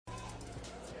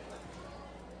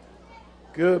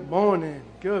Good morning.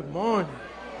 Good morning.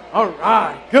 All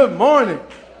right. Good morning.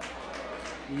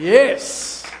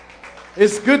 Yes.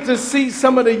 It's good to see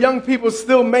some of the young people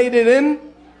still made it in,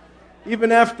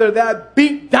 even after that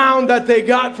beat down that they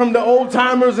got from the old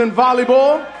timers in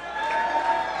volleyball.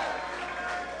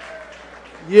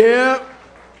 Yeah.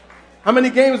 How many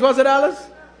games was it, Alice?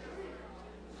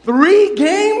 3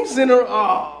 games in a row.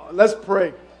 Oh, let's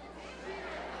pray.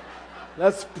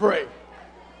 Let's pray.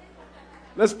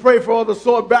 Let's pray for all the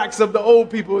sore backs of the old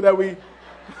people that we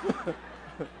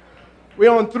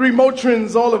on 3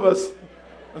 Motrins, all of us.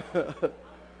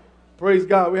 Praise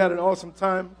God. We had an awesome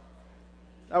time.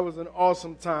 That was an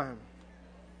awesome time.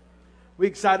 We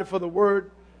excited for the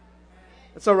word.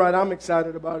 It's all right. I'm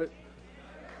excited about it.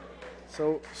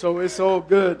 So it's all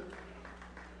good.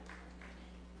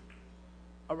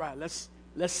 All right, let's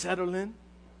settle in.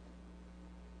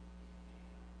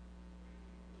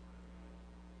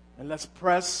 And let's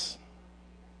press.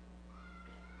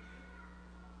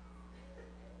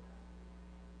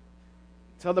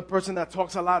 Tell the person that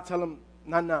talks a lot, tell them,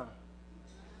 not now.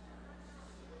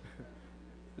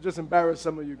 I just embarrassed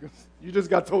some of you because you just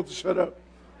got told to shut up.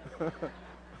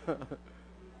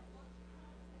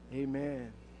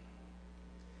 Amen.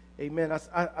 Amen.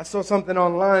 I saw something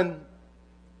online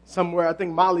somewhere. I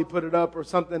think Molly put it up or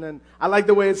something, and I like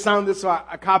the way it sounded, so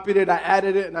I copied it, I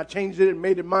added it, and I changed it and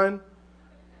made it mine.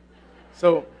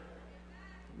 So,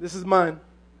 this is mine.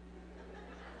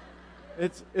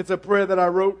 It's a prayer that I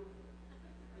wrote.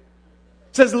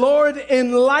 It says, Lord,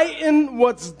 enlighten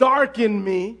what's dark in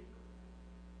me,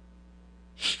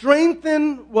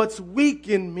 strengthen what's weak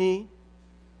in me,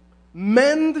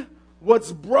 mend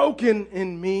what's broken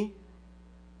in me,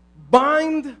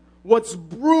 bind what's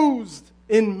bruised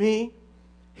in me,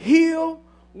 heal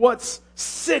what's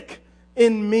sick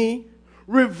in me,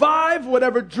 revive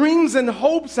whatever dreams and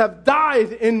hopes have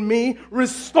died in me,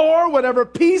 restore whatever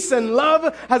peace and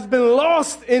love has been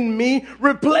lost in me,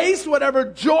 replace whatever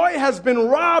joy has been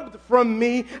robbed from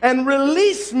me, and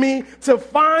release me to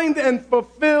find and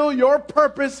fulfill your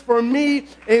purpose for me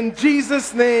in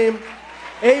Jesus' name.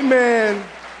 Amen.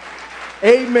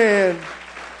 Amen.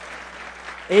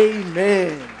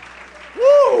 Amen.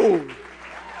 Woo!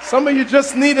 Some of you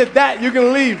just needed that. You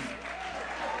can leave.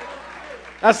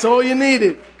 That's all you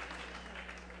needed.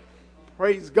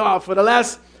 Praise God. For the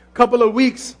last couple of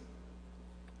weeks,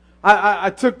 I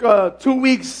took 2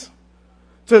 weeks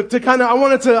to kind of,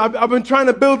 I've been trying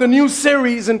to build a new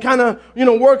series and kind of,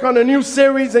 work on a new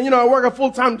series. And, I work a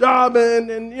full-time job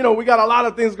and we got a lot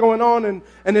of things going on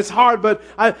and it's hard. But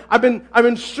I've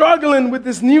been struggling with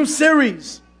this new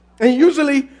series. And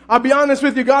usually, I'll be honest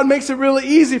with you, God makes it really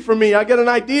easy for me. I get an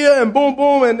idea and boom,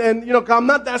 boom, and 'cause I'm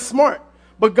not that smart.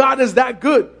 But God is that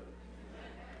good.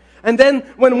 And then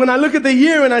when I look at the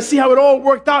year and I see how it all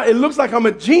worked out, it looks like I'm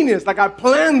a genius. Like I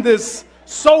planned this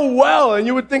so well. And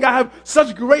you would think I have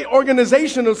such great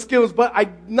organizational skills, but I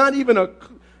not even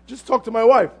just talk to my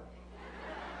wife.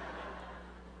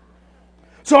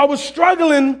 So I was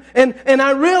struggling, and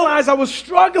I realized I was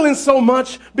struggling so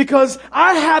much because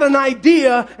I had an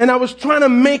idea and I was trying to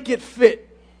make it fit.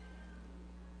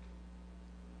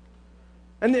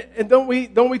 And don't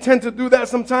we tend to do that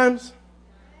sometimes?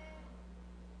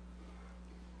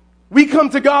 We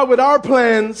come to God with our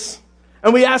plans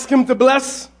and we ask Him to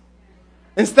bless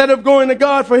instead of going to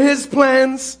God for His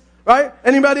plans, right?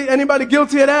 Anybody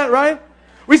guilty of that, right?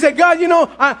 We say, God,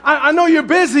 I know you're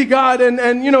busy, God, and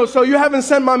so you haven't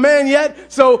sent my man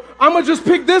yet, so I'm going to just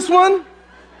pick this one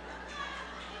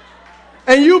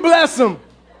and you bless him.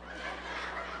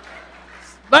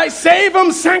 Like, save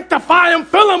him, sanctify him,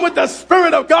 fill him with the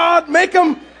Spirit of God, make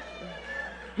him.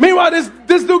 Meanwhile,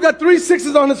 this dude got 3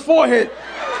 6s on his forehead.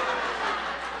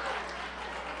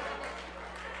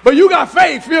 But you got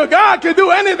faith. God can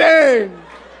do anything.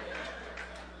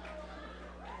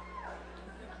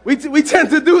 We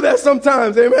tend to do that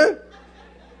sometimes, amen?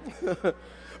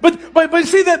 But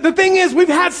see, that the thing is, we've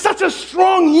had such a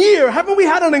strong year. Haven't we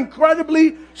had an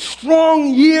incredibly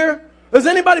strong year? Does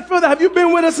anybody feel that? Have you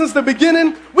been with us since the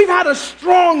beginning? We've had a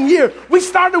strong year. We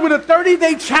started with a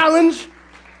 30-day challenge.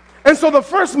 And so the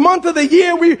first month of the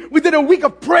year, we did a week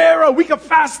of prayer, a week of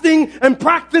fasting and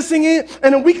practicing it,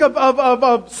 and a week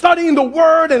of studying the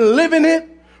Word and living it.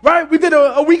 Right? We did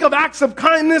a week of acts of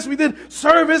kindness. We did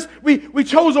service. We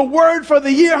chose a word for the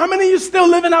year. How many of you still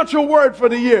living out your word for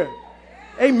the year?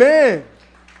 Amen.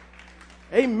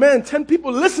 Amen. 10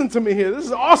 people listen to me here. This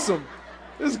is awesome.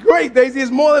 This is great, Daisy. It's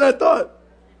more than I thought.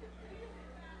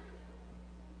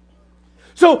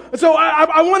 So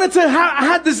I wanted to I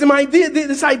had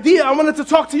this idea. I wanted to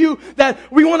talk to you that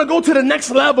we want to go to the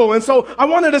next level. And so I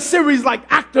wanted a series like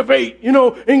Activate,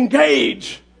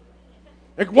 Engage.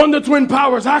 Like Wonder Twin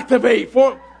Powers, Activate.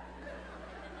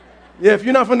 Yeah, if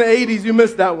you're not from the 80s, you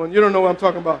missed that one. You don't know what I'm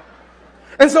talking about.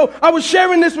 And so I was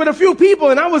sharing this with a few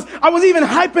people, and I was even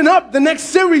hyping up the next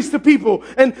series to people.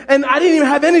 And I didn't even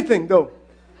have anything, though.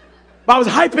 But I was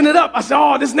hyping it up. I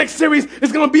said, this next series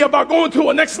is going to be about going to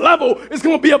a next level. It's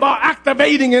going to be about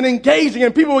activating and engaging.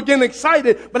 And people were getting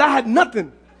excited, but I had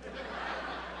nothing.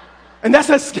 And that's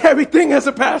a scary thing as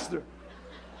a pastor.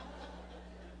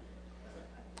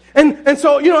 And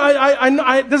so,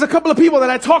 there's a couple of people that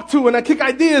I talk to and I kick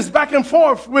ideas back and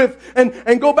forth with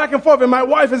and go back and forth. And my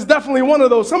wife is definitely one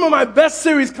of those. Some of my best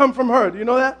series come from her. Do you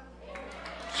know that?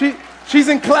 She's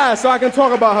in class, so I can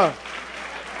talk about her.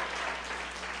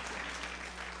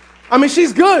 I mean,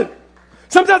 she's good.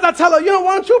 Sometimes I tell her,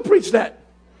 why don't you preach that?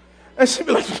 And she'll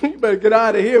be like, you better get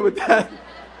out of here with that.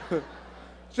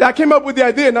 See, I came up with the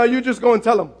idea. Now you just go and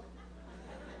tell them.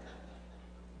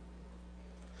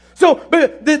 So,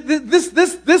 but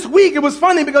this week, it was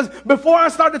funny because before I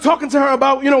started talking to her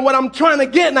about, what I'm trying to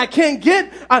get and I can't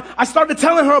get, I started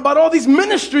telling her about all these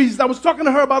ministries. I was talking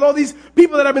to her about all these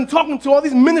people that I've been talking to, all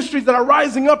these ministries that are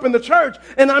rising up in the church.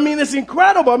 And I mean, it's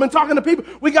incredible. I've been talking to people.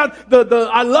 We got the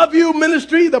I Love You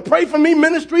ministry, the Pray For Me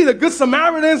ministry, the Good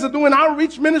Samaritans are doing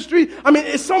outreach ministry. I mean,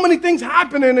 it's so many things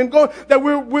happening and going that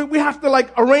we have to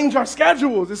like arrange our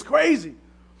schedules. It's crazy.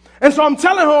 And so I'm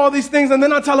telling her all these things, and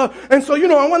then I tell her, and so,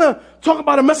 I want to talk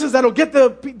about a message that'll get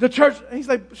the church. And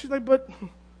she's like, but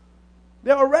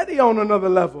they're already on another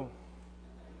level.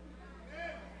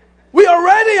 We're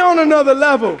already on another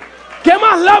level. ¿Qué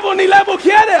más level ni level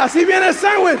quiere? Así viene el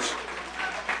sándwich.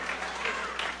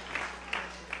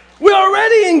 We're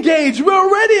already engaged. We're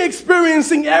already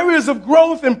experiencing areas of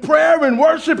growth and prayer and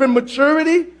worship and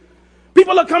maturity.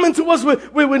 People are coming to us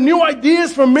with new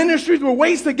ideas for ministries, with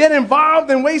ways to get involved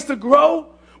and ways to grow.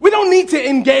 We don't need to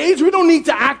engage. We don't need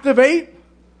to activate.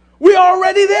 We're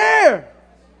already there.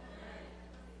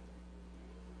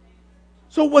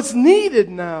 So what's needed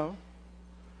now,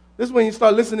 this is when you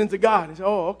start listening to God. You say,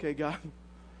 okay, God.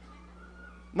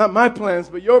 Not my plans,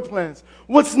 but your plans.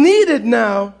 What's needed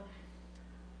now,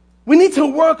 we need to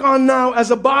work on now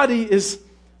as a body is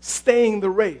staying the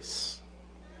race.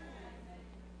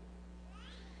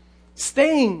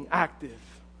 Staying active,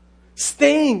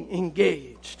 staying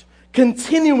engaged,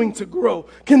 continuing to grow,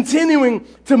 continuing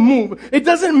to move. It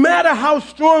doesn't matter how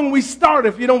strong we start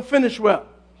if you don't finish well.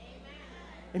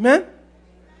 Amen?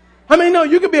 How many know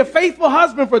you could be a faithful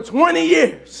husband for 20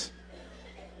 years?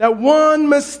 That one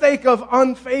mistake of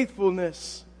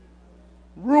unfaithfulness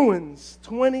ruins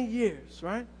 20 years,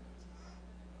 right?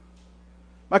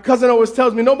 My cousin always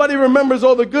tells me, nobody remembers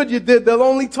all the good you did. They'll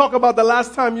only talk about the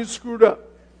last time you screwed up.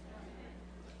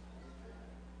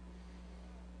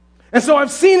 And so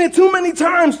I've seen it too many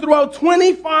times throughout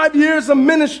 25 years of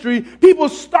ministry. People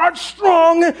start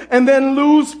strong and then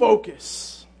lose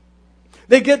focus.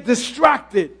 They get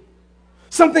distracted.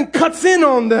 Something cuts in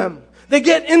on them. They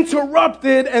get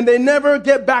interrupted and they never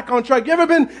get back on track. You ever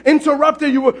been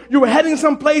interrupted? You were heading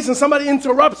someplace and somebody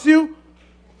interrupts you.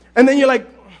 And then you're like,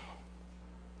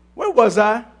 where was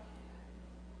I?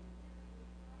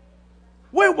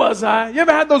 Where was I? You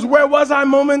ever had those where was I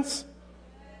moments?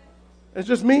 It's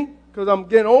just me? Because I'm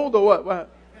getting old or what?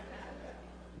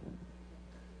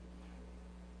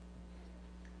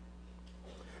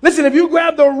 Listen, if you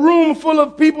grabbed a room full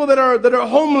of people that are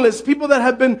homeless, people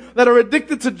that are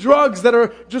addicted to drugs, that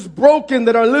are just broken,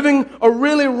 that are living a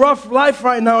really rough life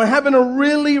right now and having a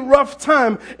really rough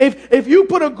time, if you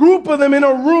put a group of them in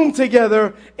a room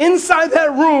together, inside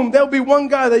that room, there'll be one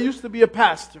guy that used to be a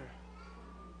pastor.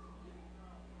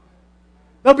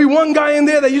 There'll be one guy in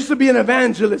there that used to be an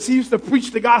evangelist. He used to preach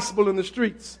the gospel in the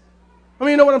streets. I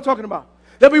mean, you know what I'm talking about.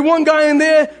 There'll be one guy in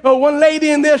there, or one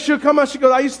lady in there, she'll come out, she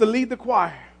goes, I used to lead the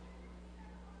choir.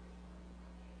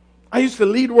 I used to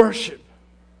lead worship.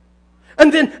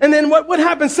 And then what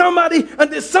happened? Somebody,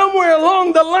 somewhere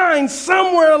along the line,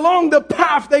 somewhere along the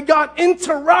path, they got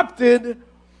interrupted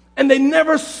and they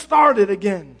never started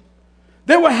again.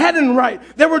 They were heading right.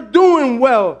 They were doing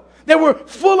well. They were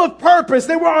full of purpose.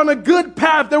 They were on a good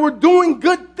path. They were doing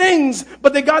good things,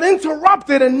 but they got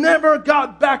interrupted and never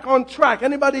got back on track.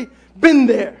 Anybody been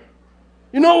there?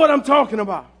 You know what I'm talking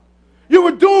about. You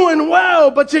were doing well,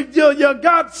 but you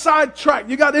got sidetracked.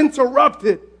 You got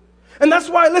interrupted. And that's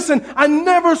why, listen, I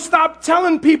never stop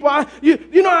telling people. I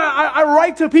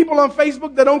write to people on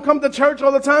Facebook that don't come to church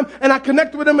all the time, and I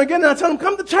connect with them again, and I tell them,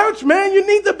 come to church, man. You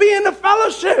need to be in the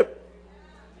fellowship.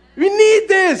 You need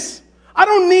this. I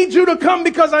don't need you to come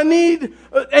because I need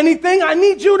anything. I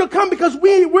need you to come because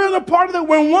we're the part of it.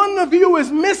 When one of you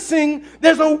is missing,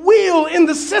 there's a wheel in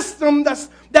the system that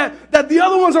the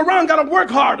other ones around got to work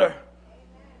harder.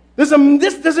 There's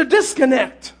a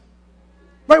disconnect.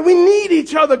 Right? We need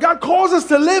each other. God calls us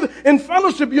to live in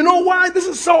fellowship. You know why? This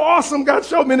is so awesome. God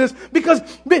showed me this. Because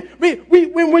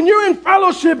when you're in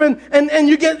fellowship and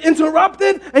you get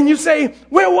interrupted and you say,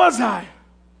 where was I?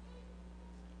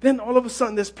 Then all of a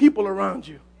sudden there's people around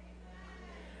you.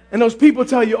 And those people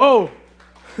tell you, oh,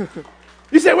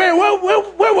 you say, where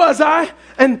was I?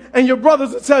 And your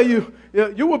brothers will tell you,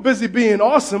 you were busy being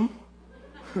awesome.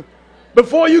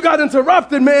 Before you got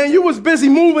interrupted, man, you was busy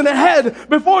moving ahead.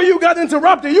 Before you got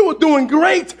interrupted, you were doing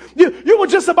great. You were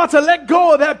just about to let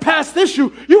go of that past issue.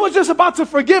 You were just about to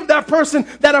forgive that person,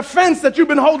 that offense that you've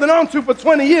been holding on to for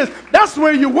 20 years. That's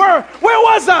where you were. Where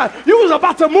was I? You was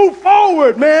about to move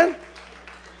forward, man.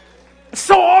 It's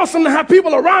so awesome to have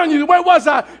people around you. Where was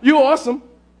I? You awesome.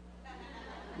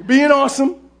 You're being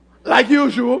awesome, like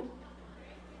usual.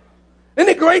 Isn't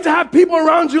it great to have people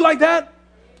around you like that?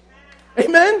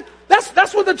 Amen?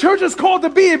 That's what the church is called to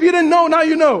be. If you didn't know, now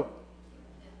you know.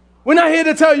 We're not here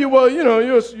to tell you, well,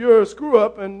 you're a screw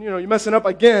up and, you're messing up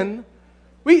again.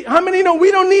 How many know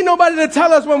we don't need nobody to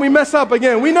tell us when we mess up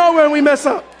again? We know when we mess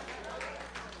up.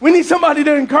 We need somebody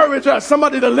to encourage us,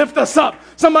 somebody to lift us up,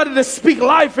 somebody to speak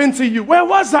life into you. Where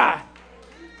was I?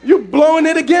 You blowing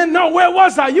it again? No, where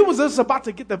was I? You was just about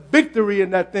to get the victory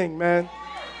in that thing, man.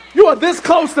 You are this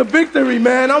close to victory,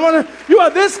 man. You are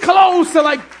this close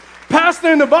to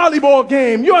pastor in the volleyball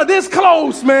game. You are this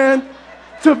close, man,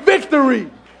 to victory.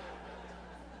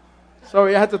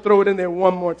 Sorry, I had to throw it in there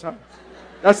one more time.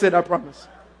 That's it, I promise.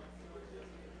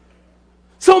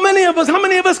 So many of us, how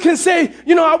many of us can say,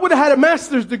 I would have had a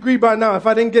master's degree by now if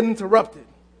I didn't get interrupted?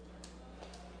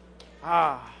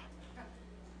 I'd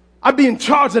be in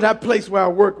charge of that place where I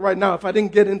work right now if I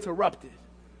didn't get interrupted.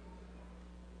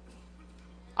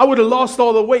 I would have lost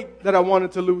all the weight that I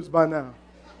wanted to lose by now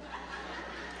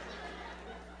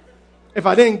if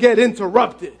I didn't get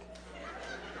interrupted.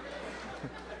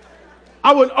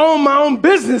 I would own my own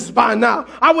business by now.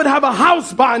 I would have a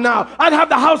house by now. I'd have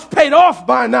the house paid off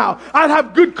by now. I'd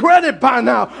have good credit by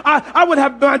now. I would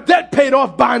have my debt paid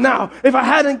off by now if I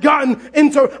hadn't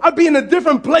I'd be in a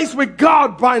different place with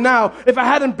God by now if I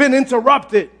hadn't been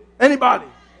interrupted. Anybody?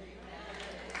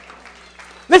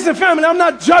 Listen, family, I'm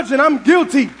not judging. I'm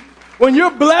guilty. When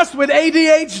you're blessed with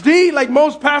ADHD, like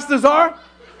most pastors are,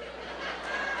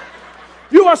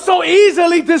 you are so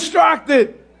easily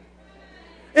distracted.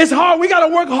 It's hard. We got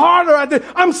to work harder at this.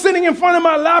 I'm sitting in front of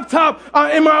my laptop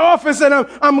in my office and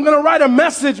I'm going to write a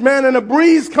message, man, and a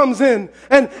breeze comes in.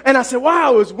 And I said,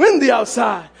 wow, it's windy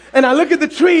outside. And I look at the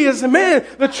trees and, man,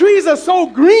 the trees are so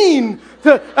green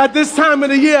at this time of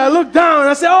the year. I look down and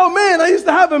I say, oh, man, I used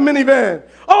to have a minivan.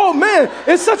 Oh, man,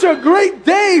 it's such a great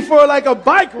day for a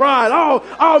bike ride.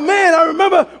 Oh, man, I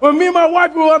remember when me and my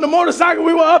wife were on the motorcycle,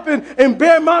 we were up in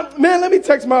Bear Mountain. Man, let me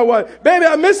text my wife. Baby,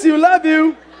 I miss you, love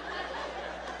you.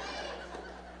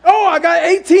 Oh, I got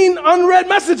 18 unread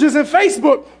messages in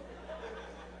Facebook.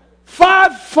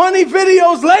 5 funny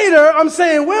videos later, I'm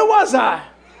saying, where was I?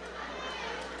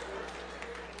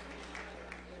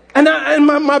 And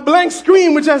my blank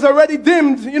screen, which has already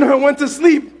dimmed, went to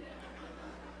sleep.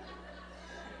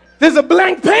 There's a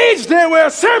blank page there where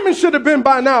a sermon should have been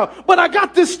by now. But I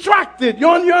got distracted. You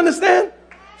understand?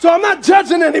 So I'm not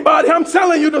judging anybody. I'm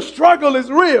telling you the struggle is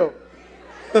real.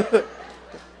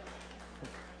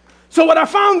 So what I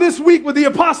found this week with the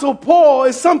Apostle Paul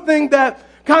is something that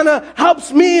kind of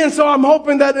helps me, and so I'm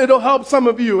hoping that it'll help some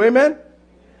of you. Amen?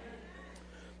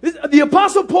 The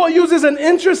Apostle Paul uses an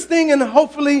interesting and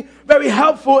hopefully very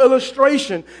helpful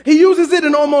illustration. He uses it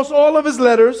in almost all of his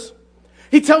letters.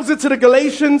 He tells it to the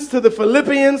Galatians, to the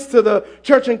Philippians, to the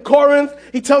church in Corinth.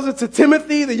 He tells it to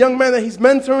Timothy, the young man that he's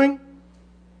mentoring.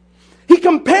 He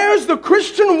compares the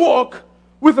Christian walk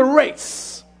with a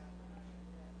race.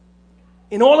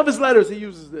 In all of his letters, he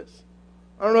uses this.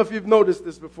 I don't know if you've noticed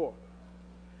this before.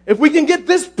 If we can get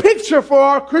this picture for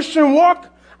our Christian walk,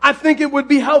 I think it would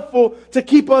be helpful to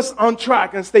keep us on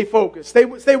track and stay focused. Stay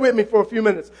with me for a few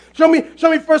minutes. Show me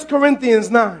 1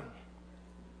 Corinthians 9.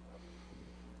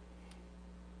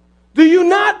 Do you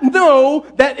not know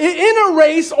that in a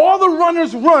race, all the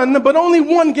runners run, but only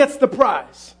one gets the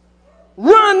prize?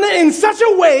 Run in such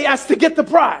a way as to get the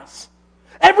prize.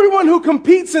 Everyone who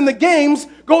competes in the games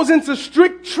goes into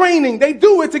strict training. They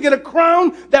do it to get a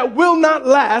crown that will not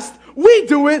last. We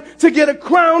do it to get a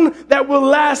crown that will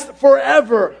last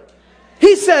forever.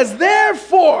 He says,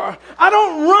 therefore, I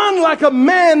don't run like a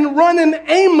man running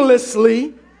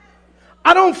aimlessly.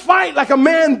 I don't fight like a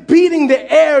man beating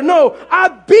the air. No, I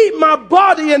beat my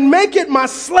body and make it my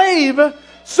slave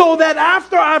so that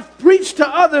after I've preached to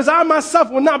others, I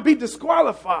myself will not be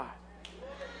disqualified.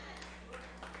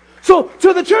 So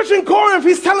to the church in Corinth,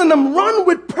 he's telling them, run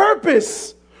with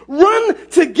purpose. Run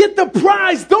to get the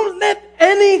prize. Don't let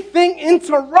anything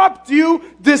interrupt you,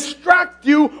 distract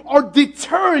you, or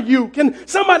deter you.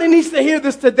 Somebody needs to hear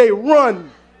this today.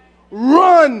 Run.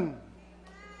 Run.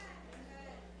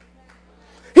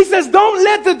 He says, don't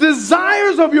let the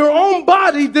desires of your own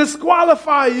body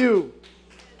disqualify you.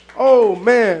 Oh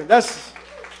man, that's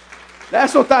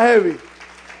so heavy.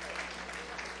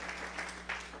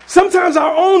 Sometimes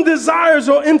our own desires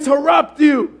will interrupt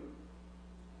you.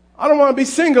 I don't want to be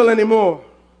single anymore.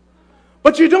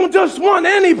 But you don't just want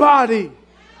anybody.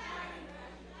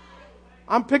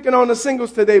 I'm picking on the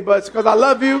singles today, but it's because I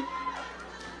love you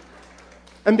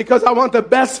and because I want the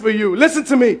best for you. Listen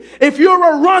to me. If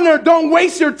you're a runner, don't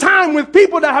waste your time with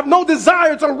people that have no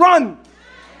desire to run.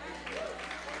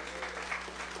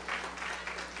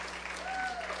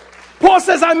 Paul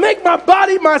says, I make my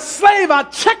body my slave. I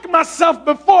check myself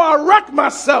before I wreck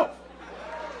myself.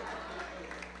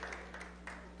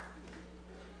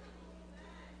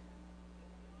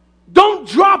 Don't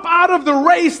drop out of the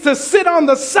race to sit on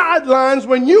the sidelines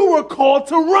when you were called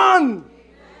to run.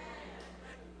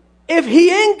 If he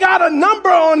ain't got a number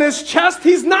on his chest,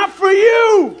 he's not for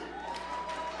you.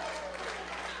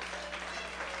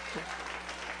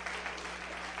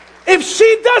 If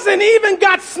she doesn't even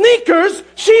got sneakers,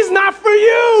 she's not for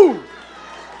you.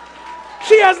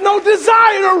 She has no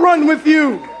desire to run with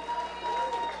you.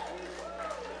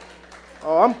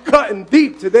 Oh, I'm cutting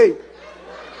deep today.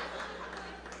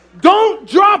 Don't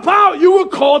drop out. You were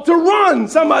called to run.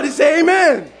 Somebody say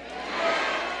amen. Amen.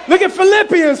 Look at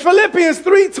Philippians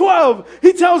 3:12.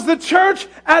 He tells the church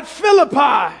at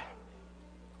Philippi.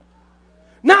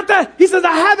 Not that, he says,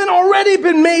 I haven't already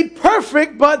been made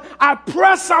perfect, but I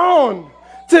press on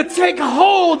to take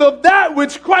hold of that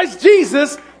which Christ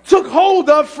Jesus took hold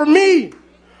of for me.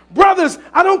 Brothers,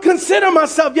 I don't consider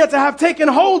myself yet to have taken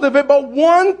hold of it, but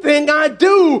one thing I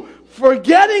do,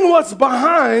 forgetting what's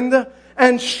behind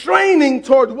and straining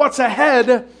toward what's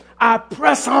ahead, I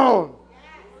press on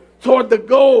toward the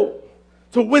goal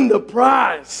to win the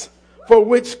prize for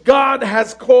which God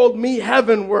has called me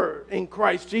heavenward in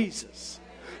Christ Jesus.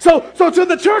 So to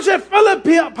the church at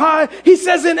Philippi, he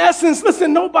says in essence,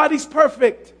 listen, nobody's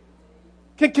perfect.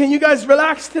 Can you guys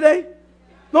relax today?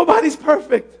 Nobody's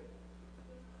perfect.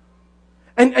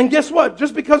 And guess what?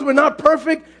 Just because we're not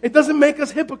perfect, it doesn't make us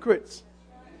hypocrites.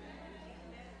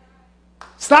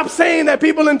 Stop saying that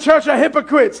people in church are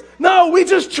hypocrites. No, we're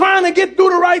just trying to get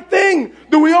through the right thing.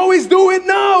 Do we always do it?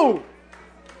 No.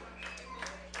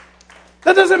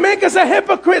 That doesn't make us a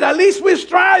hypocrite. At least we're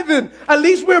striving. At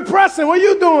least we're pressing. What are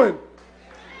you doing?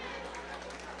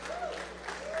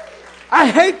 I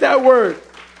hate that word.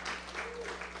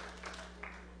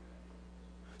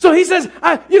 So he says,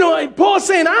 Paul's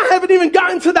saying, I haven't even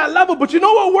gotten to that level, but you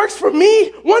know what works for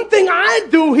me? One thing I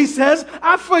do, he says,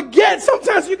 I forget.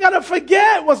 Sometimes you got to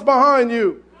forget what's behind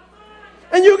you.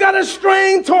 And you got to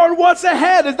strain toward what's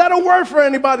ahead. Is that a word for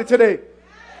anybody today?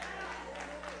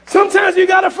 Sometimes you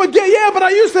got to forget. Yeah, but I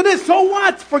used to this. So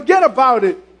what? Forget about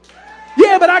it.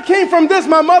 Yeah, but I came from this.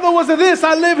 My mother was a this.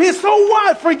 I live here. So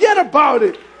what? Forget about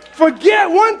it. Forget.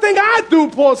 One thing I do,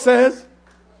 Paul says.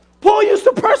 Paul used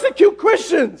to persecute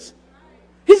Christians.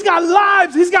 He's got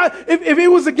lives. If he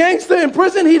was a gangster in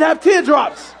prison, he'd have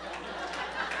teardrops.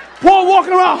 Paul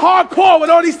walking around hardcore with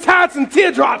all these tats and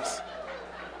teardrops.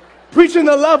 Preaching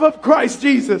the love of Christ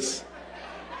Jesus.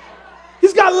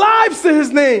 He's got lives to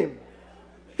his name.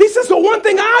 He says, so one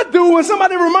thing I do when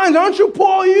somebody reminds, aren't you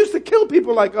Paul? You used to kill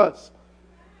people like us.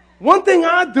 One thing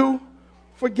I do,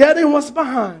 forgetting what's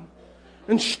behind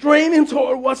and straining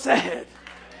toward what's ahead.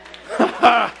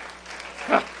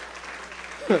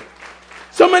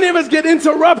 So many of us get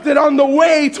interrupted on the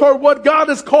way toward what God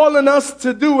is calling us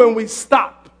to do, and we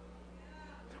stop.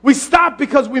 We stop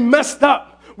because we messed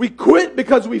up. We quit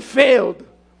because we failed.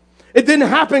 It didn't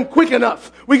happen quick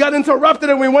enough. We got interrupted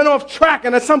and we went off track,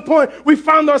 and at some point we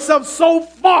found ourselves so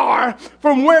far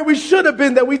from where we should have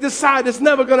been that we decide it's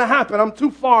never going to happen. I'm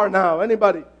too far now.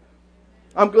 Anybody?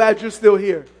 I'm glad you're still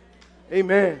here.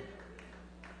 Amen.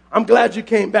 I'm glad you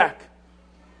came back.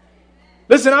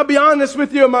 Listen, I'll be honest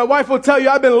with you, and my wife will tell you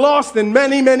I've been lost in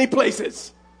many, many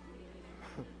places.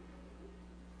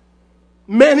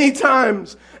 Many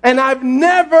times. And I've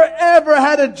never, ever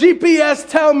had a GPS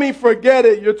tell me, forget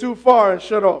it, you're too far, and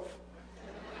shut off.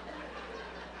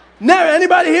 Never.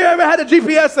 Anybody here ever had a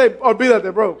GPS say, oh, be like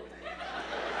that, bro?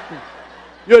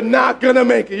 You're not going to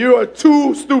make it. You are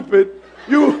too stupid.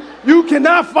 You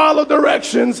cannot follow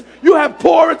directions. You have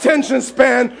poor attention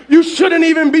span. You shouldn't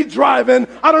even be driving.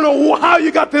 I don't know how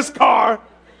you got this car.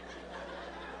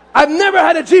 I've never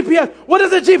had a GPS. What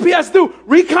does a GPS do?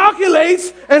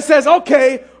 Recalculates and says,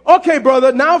 okay,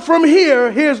 brother, now from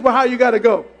here, here's how you got to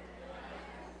go.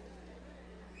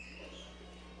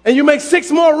 And you make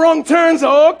 6 more wrong turns.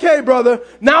 Okay, brother,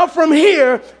 now from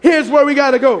here, here's where we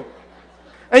got to go.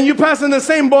 And you passing the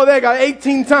same bodega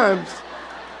 18 times.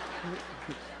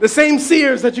 The same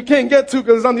Sears that you can't get to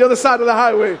because it's on the other side of the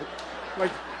highway.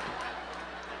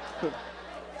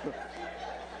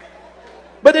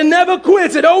 But it never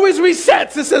quits. It always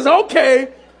resets. It says,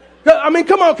 okay. I mean,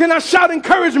 come on. Can I shout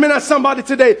encouragement at somebody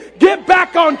today? Get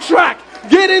back on track.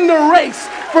 Get in the race.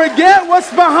 Forget what's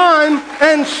behind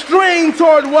and strain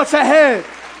toward what's ahead.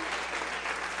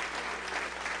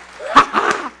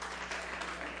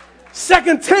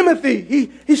 2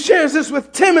 Timothy. He shares this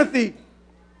with Timothy.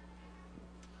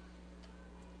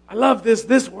 I love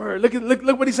this word.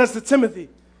 Look what he says to Timothy.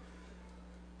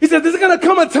 He said, there's going to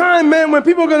come a time, man, when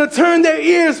people are going to turn their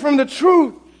ears from the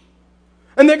truth.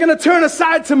 And they're going to turn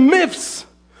aside to myths.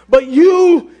 But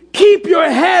you keep your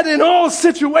head in all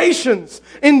situations.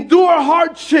 Endure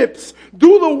hardships.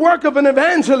 Do the work of an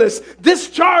evangelist.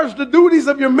 Discharge the duties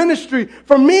of your ministry.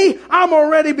 For me, I'm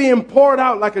already being poured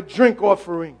out like a drink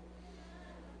offering.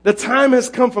 The time has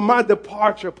come for my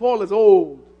departure. Paul is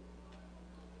old.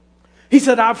 He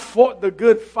said, I've fought the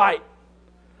good fight.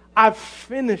 I've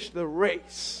finished the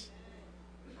race.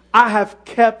 I have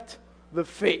kept the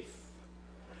faith.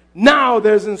 Now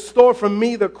there's in store for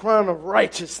me the crown of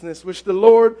righteousness, which the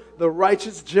Lord, the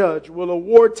righteous judge, will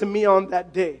award to me on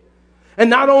that day. And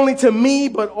not only to me,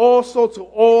 but also to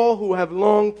all who have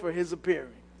longed for his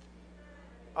appearing.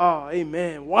 Oh,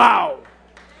 amen. Wow.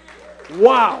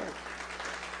 Wow.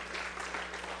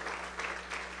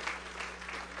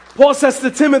 Paul says to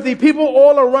Timothy, people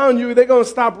all around you, they're going to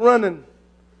stop running.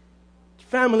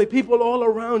 Family, people all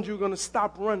around you are going to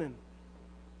stop running.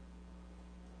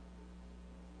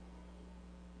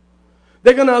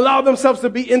 They're going to allow themselves to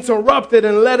be interrupted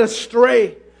and led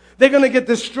astray. They're going to get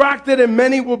distracted and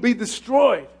many will be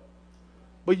destroyed.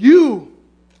 But you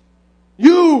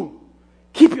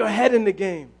keep your head in the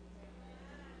game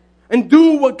and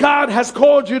do what God has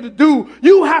called you to do.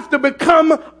 You have to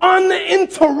become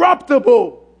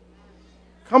uninterruptible.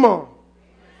 Come on.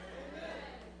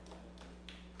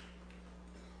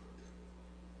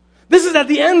 This is at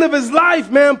the end of his life,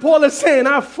 man. Paul is saying,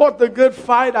 I fought the good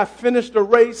fight. I finished the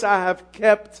race. I have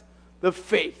kept the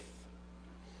faith.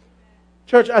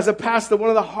 Church, as a pastor, one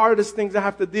of the hardest things I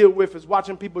have to deal with is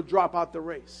watching people drop out the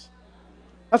race.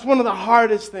 That's one of the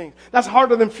hardest things. That's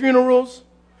harder than funerals.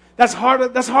 That's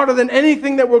harder than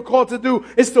anything that we're called to do,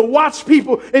 is to watch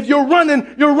people. If you're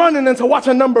running and to watch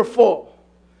a number fall.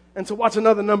 And to watch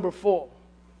another number fall.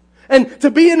 And to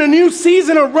be in a new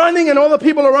season of running and all the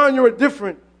people around you are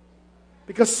different.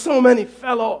 Because so many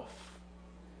fell off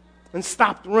and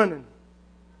stopped running.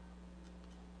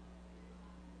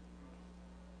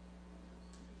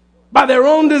 By their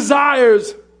own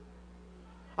desires.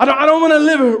 I don't want to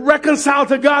live reconciled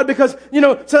to God because,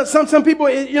 some people,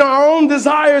 our own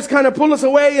desires kind of pull us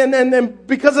away. And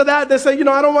because of that, they say,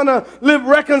 I don't want to live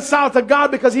reconciled to God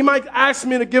because he might ask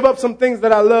me to give up some things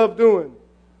that I love doing.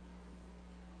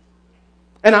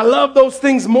 And I love those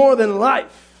things more than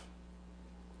life.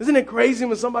 Isn't it crazy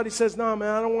when somebody says, no,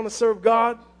 man, I don't want to serve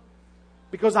God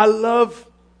because I love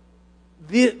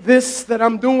this that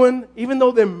I'm doing, even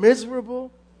though they're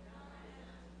miserable?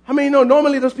 How many know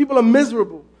normally those people are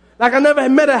miserable? Like I never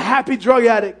met a happy drug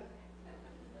addict.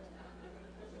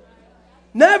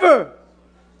 Never.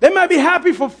 They might be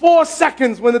happy for 4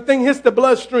 seconds when the thing hits the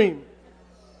bloodstream.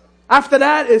 After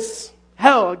that, it's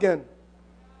hell again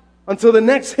until the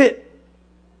next hit.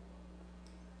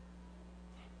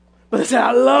 But they say,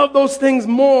 I love those things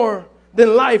more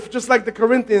than life, just like the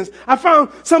Corinthians. I found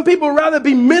some people rather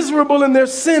be miserable in their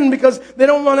sin because they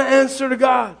don't want to answer to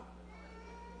God.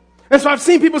 And so I've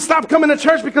seen people stop coming to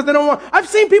church because they don't want. I've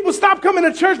seen people stop coming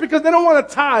to church because they don't want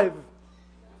to tithe.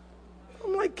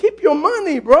 I'm like, keep your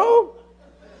money, bro.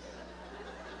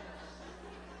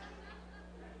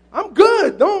 I'm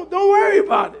good. Don't worry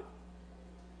about it.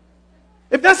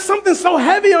 If that's something so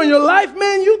heavy on your life,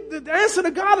 man, you answer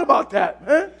to God about that,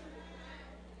 man.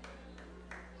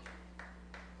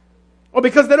 Or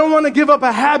because they don't want to give up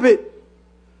a habit.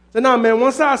 Say, no, man,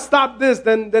 once I stop this,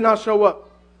 then I'll show up.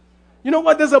 You know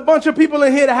what? There's a bunch of people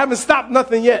in here that haven't stopped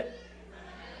nothing yet.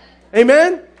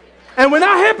 Amen? And we're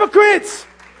not hypocrites.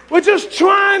 We're just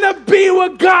trying to be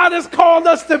what God has called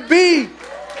us to be.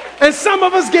 And some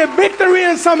of us get victory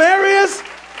in some areas,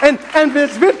 and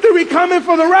there's victory coming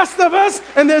for the rest of us,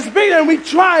 and there's victory, and we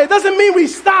try. It doesn't mean we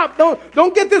stop.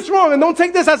 Don't get this wrong, and don't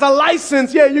take this as a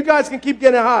license. Yeah, you guys can keep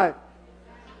getting high.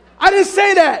 I didn't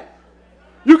say that.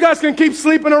 You guys can keep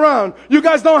sleeping around. You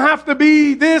guys don't have to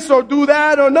be this or do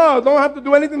that or no. Don't have to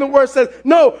do anything the word says.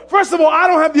 No, first of all, I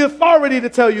don't have the authority to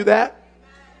tell you that.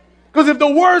 Because if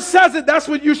the word says it, that's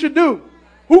what you should do.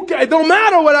 It don't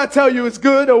matter what I tell you is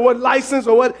good or what license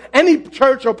or what any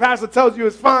church or pastor tells you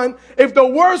is fine. If the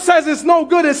word says it's no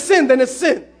good, it's sin, then it's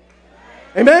sin.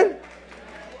 Amen?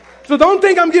 So don't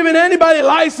think I'm giving anybody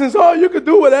license. Oh, you could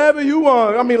do whatever you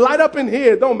want. I mean, light up in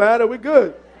here. It don't matter. We're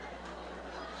good.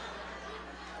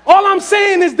 All I'm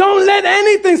saying is don't let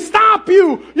anything stop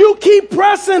you. You keep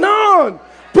pressing on.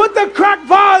 Put the crack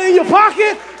vial in your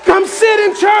pocket. Come sit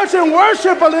in church and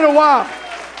worship a little while.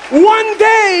 One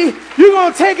day, you're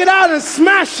going to take it out and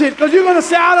smash it because you're going to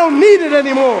say, I don't need it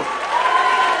anymore.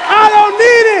 I don't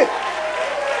need it.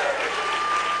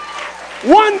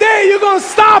 One day, you're going to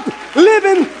stop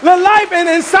living the life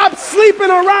and stop sleeping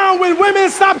around with women.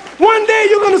 One day,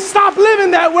 you're going to stop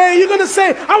living that way. You're going to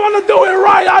say, I want to do it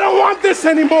right. I don't want this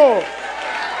anymore.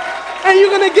 And you're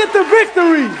going to get the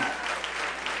victory.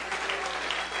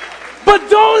 But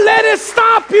don't let it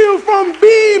stop you from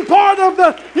being part of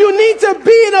you need to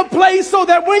be in a place so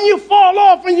that when you fall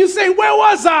off and you say, where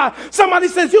was I? Somebody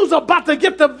says, you was about to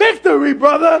get the victory,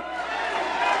 brother.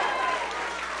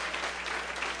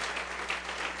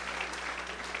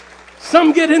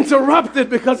 Some get interrupted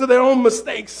because of their own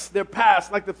mistakes, their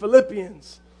past, like the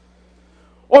Philippians.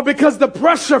 Or because the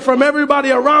pressure from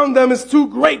everybody around them is too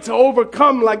great to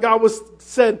overcome, like God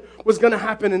said was going to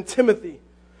happen in Timothy.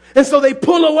 And so they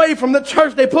pull away from the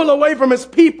church. They pull away from his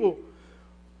people.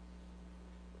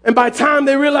 And by the time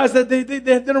they realize that they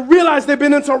didn't realize they've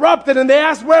been interrupted, and they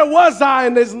ask, where was I?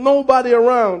 And there's nobody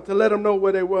around to let them know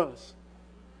where they was.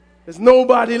 There's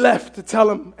nobody left to tell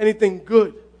them anything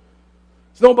good.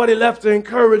 There's nobody left to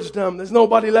encourage them. There's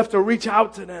nobody left to reach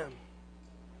out to them.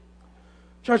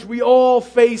 Church, we all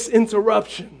face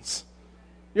interruptions.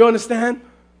 You understand?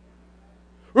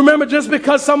 Remember, just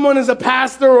because someone is a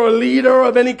pastor or a leader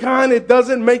of any kind, it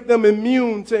doesn't make them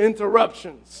immune to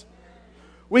interruptions.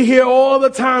 We hear all the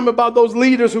time about those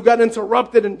leaders who got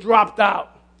interrupted and dropped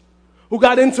out, who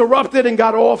got interrupted and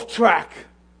got off track.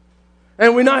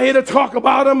 And we're not here to talk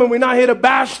about them, and we're not here to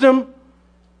bash them.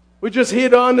 We're just here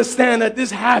to understand that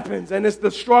this happens, and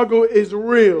the struggle is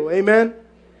real. Amen?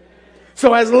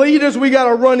 So as leaders, we got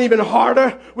to run even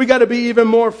harder. We got to be even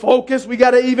more focused. We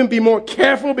got to even be more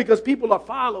careful because people are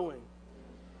following.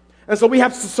 And so we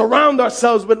have to surround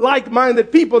ourselves with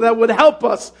like-minded people that would help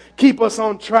us keep us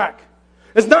on track.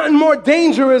 There's nothing more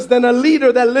dangerous than a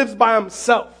leader that lives by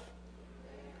himself.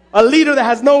 A leader that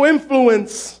has no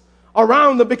influence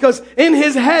around them, because in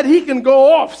his head he can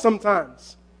go off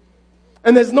sometimes.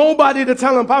 And there's nobody to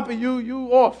tell him, Papa,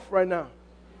 you off right now.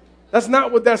 That's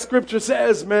not what that scripture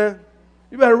says, man.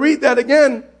 You better read that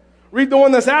again. Read the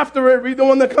one that's after it. Read the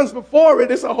one that comes before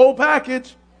it. It's a whole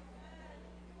package.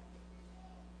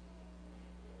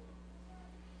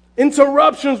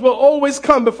 Interruptions will always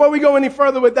come. Before we go any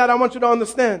further with that, I want you to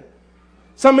understand.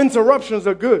 Some interruptions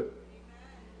are good.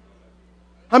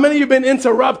 How many of you have been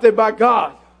interrupted by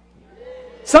God?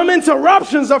 Some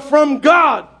interruptions are from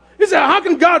God. You say, how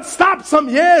can God stop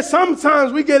something? Yeah,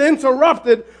 sometimes we get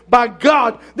interrupted by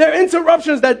God. There are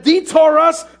interruptions that detour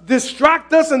us,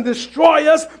 distract us, and destroy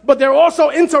us. But there are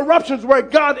also interruptions where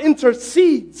God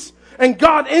intercedes and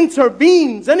God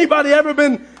intervenes. Anybody ever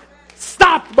been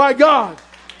stopped by God?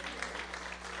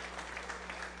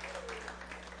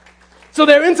 So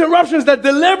there are interruptions that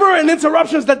deliver and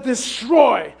interruptions that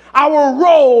destroy. Our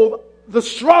role, the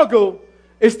struggle,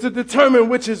 is to determine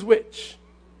which is which.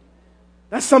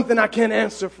 That's something I can't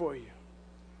answer for you.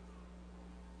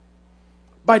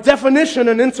 By definition,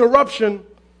 an interruption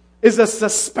is a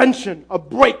suspension, a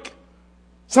break,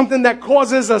 something that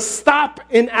causes a stop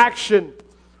in action.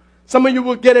 Some of you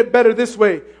will get it better this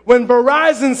way. When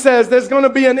Verizon says there's going to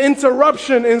be an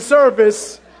interruption in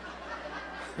service,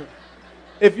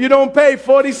 if you don't pay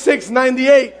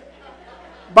 $46.98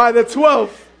 by the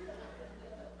 12th,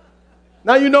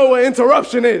 now you know what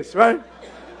interruption is, right?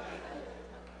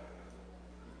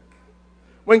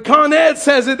 When Con Ed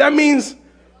says it, that means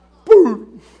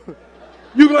boom,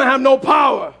 you're going to have no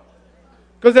power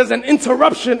because there's an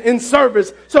interruption in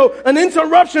service. So an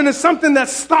interruption is something that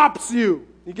stops you.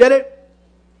 You get it?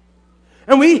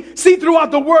 And we see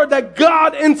throughout the word that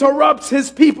God interrupts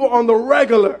his people on the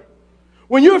regular.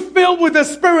 When you're filled with the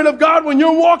Spirit of God, when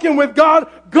you're walking with God,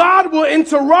 God will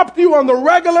interrupt you on the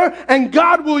regular, and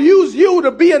God will use you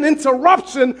to be an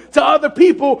interruption to other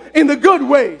people in the good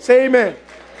way. Say amen.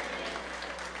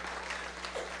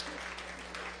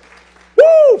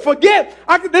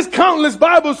 There's countless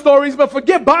Bible stories, but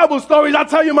forget Bible stories. I'll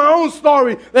tell you my own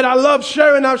story that I love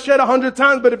sharing. I've shared 100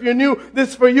 times, but if you're new, this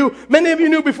is for you. Many of you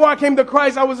knew before I came to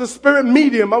Christ, I was a spirit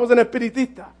medium. I was an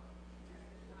espiritista.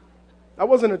 That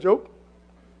wasn't a joke.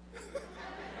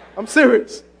 I'm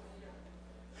serious.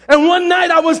 And one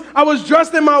night I was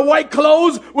dressed in my white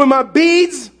clothes with my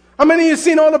beads. How many of you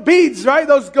seen all the beads, right?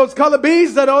 Those color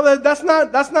beads, that's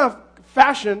not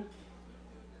fashion.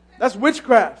 That's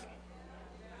witchcraft.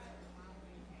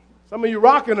 Some of you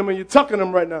rocking them and you're tucking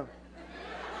them right now.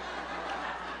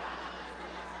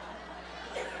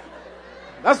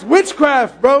 That's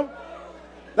witchcraft, bro.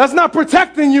 That's not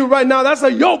protecting you right now. That's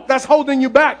a yoke that's holding you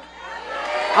back.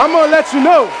 I'm going to let you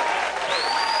know.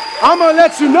 I'm going to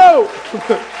let you know.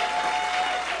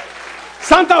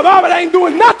 Santa Barbara ain't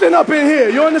doing nothing up in here.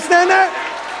 You understand that?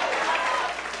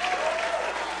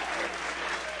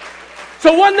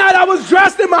 So one night I was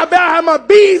dressed in my bed. I had my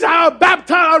beads. I was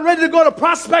baptized. I was ready to go to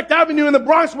Prospect Avenue in the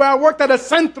Bronx where I worked at a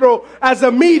Centro as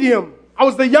a medium. I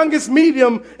was the youngest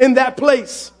medium in that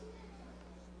place.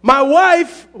 My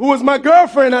wife, who was my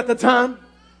girlfriend at the time,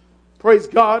 praise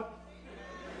God,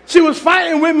 she was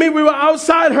fighting with me. We were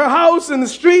outside her house in the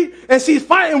street, and she's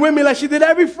fighting with me like she did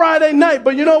every Friday night.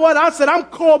 But you know what? I said, I'm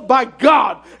called by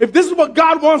God. If this is what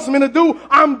God wants me to do,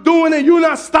 I'm doing it. You're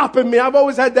not stopping me. I've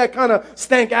always had that kind of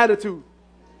stank attitude.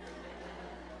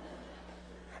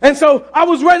 And so I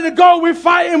was ready to go. We're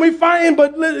fighting,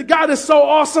 but God is so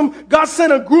awesome. God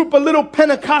sent a group of little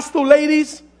Pentecostal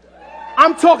ladies.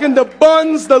 I'm talking the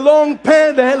buns, the long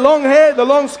pants, the long hair, the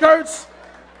long skirts,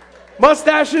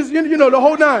 mustaches, you know, the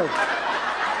whole nine.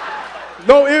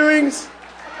 No earrings.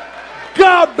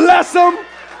 God bless them,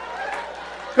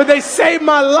 because they saved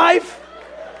my life.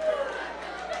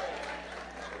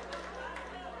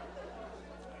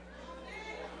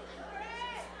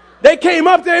 They came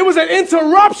up there. It was an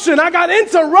interruption. I got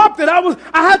interrupted. I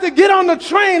had to get on the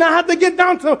train. I had to get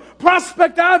down to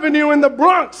Prospect Avenue in the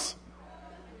Bronx.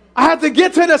 I had to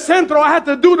get to the Centro. I had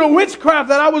to do the witchcraft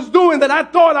that I was doing, that I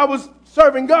thought I was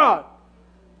serving God.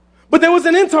 But there was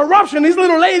an interruption. These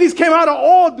little ladies came out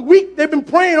all week. They've been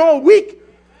praying all week.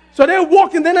 So they're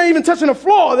walking. They're not even touching the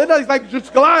floor. They're like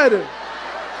just gliding.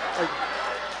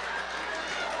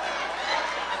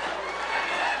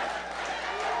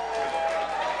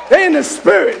 They're in the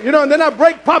spirit, you know, and they're not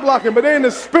break pop locking, but they're in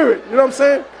the spirit. You know what I'm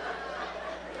saying?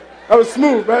 That was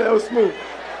smooth, right? That was smooth.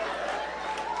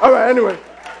 All right, anyway.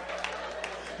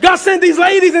 God sent these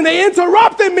ladies and they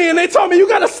interrupted me and they told me, you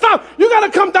got to stop. You got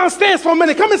to come downstairs for a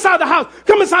minute. Come inside the house.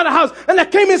 Come inside the house. And I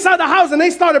came inside the house and they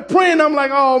started praying. I'm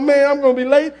like, oh man, I'm going to be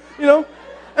late, you know.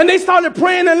 And they started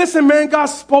praying and listen, man, God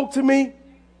spoke to me.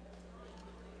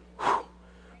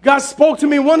 God spoke to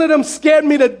me. One of them scared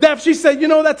me to death. She said, you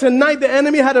know that tonight the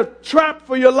enemy had a trap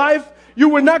for your life? You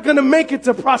were not going to make it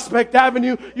to Prospect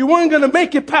Avenue. You weren't going to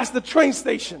make it past the train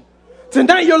station.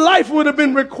 Tonight your life would have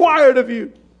been required of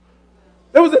you.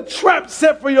 There was a trap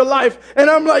set for your life. And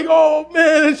I'm like, oh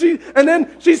man. And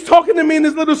then she's talking to me in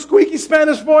this little squeaky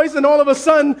Spanish voice. And all of a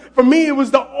sudden, for me, it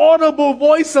was the audible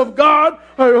voice of God.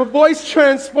 Her voice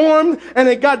transformed and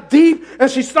it got deep. And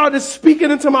she started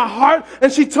speaking into my heart.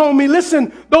 And she told me,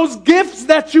 listen, those gifts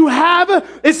that you have,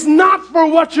 it's not for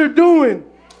what you're doing.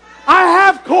 I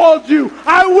have called you.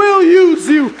 I will use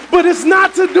you. But it's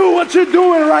not to do what you're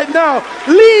doing right now.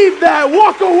 Leave that.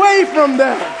 Walk away from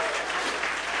that.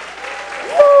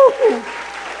 Woo.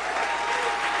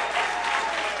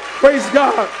 Praise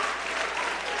God.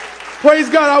 Praise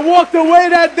God. I walked away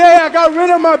that day. I got rid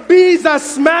of my beads. I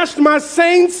smashed my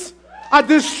saints. I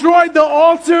destroyed the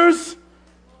altars.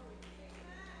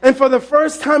 And for the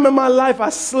first time in my life, I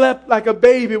slept like a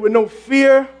baby with no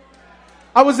fear.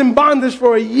 I was in bondage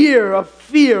for a year of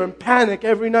fear and panic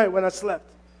every night when I slept.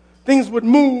 Things would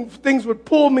move. Things would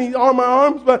pull me on my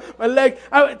arms, my leg.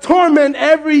 I would torment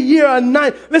every year a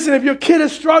night. Listen, if your kid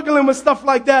is struggling with stuff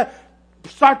like that,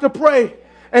 start to pray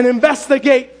and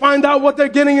investigate. Find out what they're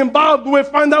getting involved with.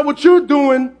 Find out what you're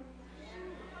doing.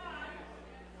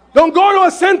 Don't go to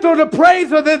a center to pray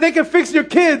so that they can fix your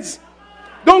kids.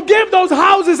 Don't give those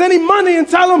houses any money and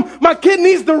tell them my kid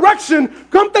needs direction.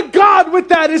 Come to God with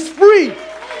that. It's free.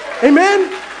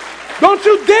 Amen? Don't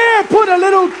you dare put a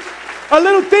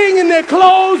little thing in their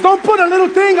clothes. Don't put a little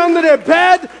thing under their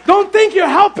bed. Don't think you're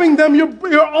helping them.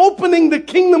 You're opening the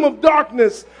kingdom of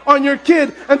darkness on your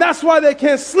kid. And that's why they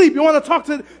can't sleep. You want to talk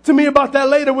to me about that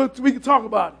later? We can talk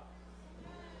about it.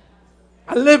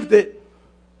 I lived it.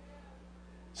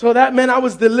 So that meant I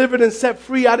was delivered and set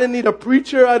free. I didn't need a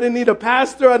preacher. I didn't need a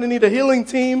pastor. I didn't need a healing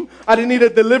team. I didn't need a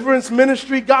deliverance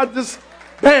ministry. God just,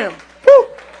 bam, whoo,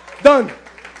 done.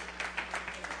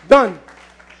 Done.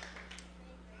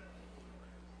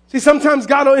 See, sometimes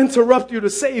God will interrupt you to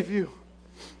save you.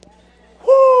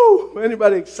 Woo!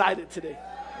 Anybody excited today?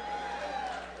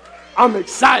 I'm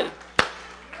excited.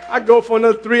 I go for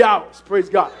another 3 hours. Praise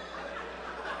God.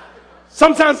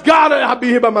 Sometimes God, I'll be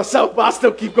here by myself, but I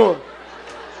still keep going.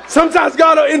 Sometimes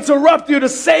God will interrupt you to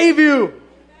save you.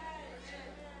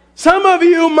 Some of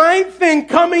you might think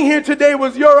coming here today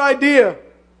was your idea.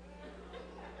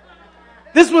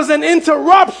 This was an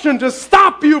interruption to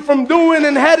stop you from doing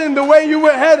and heading the way you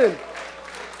were heading.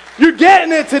 You're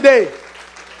getting it today.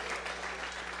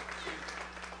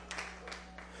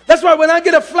 That's why when I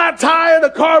get a flat tire, the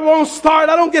car won't start,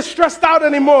 I don't get stressed out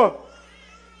anymore.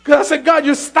 Because I said, God,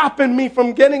 you're stopping me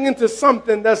from getting into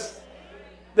something that's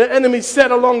the enemy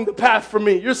set along the path for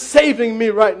me. You're saving me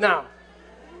right now.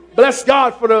 Bless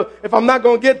God if I'm not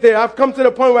going to get there. I've come to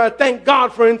the point where I thank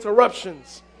God for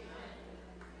interruptions.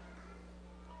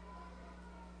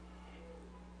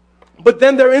 But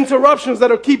then there are interruptions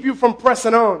that'll keep you from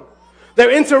pressing on. There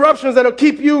are interruptions that'll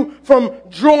keep you from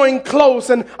drawing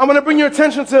close. And I'm going to bring your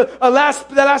attention to the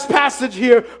last passage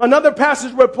here. Another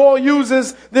passage where Paul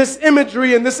uses this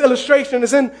imagery and this illustration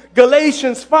is in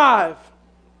Galatians 5.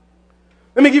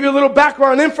 Let me give you a little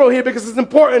background info here because it's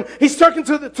important. He's talking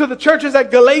to the churches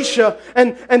at Galatia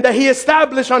and that he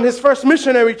established on his first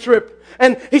missionary trip.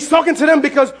 And he's talking to them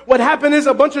because what happened is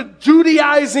a bunch of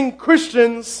Judaizing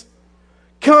Christians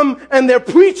come and they're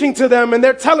preaching to them and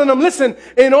they're telling them, listen,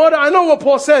 I know what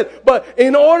Paul said, but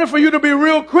in order for you to be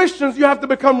real Christians, you have to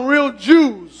become real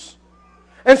Jews.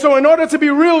 And so in order to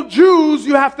be real Jews,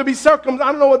 you have to be circumcised.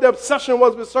 I don't know what the obsession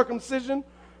was with circumcision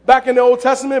back in the Old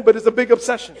Testament, but it's a big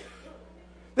obsession.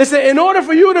 They say, in order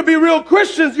for you to be real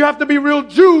Christians, you have to be real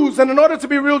Jews. And in order to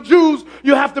be real Jews,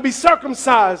 you have to be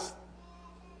circumcised.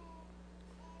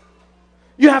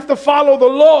 You have to follow the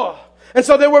law. And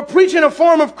so they were preaching a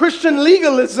form of Christian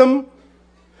legalism.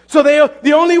 So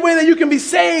the only way that you can be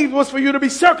saved was for you to be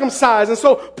circumcised. And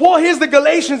so Paul hears the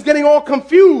Galatians getting all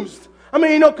confused. I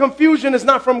mean, confusion is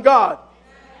not from God.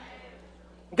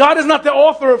 God is not the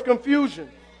author of confusion.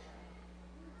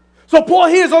 So Paul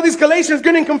hears all these Galatians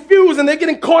getting confused and they're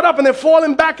getting caught up and they're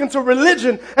falling back into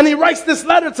religion. And he writes this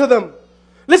letter to them.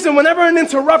 Listen, whenever an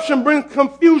interruption brings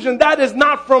confusion, that is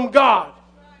not from God.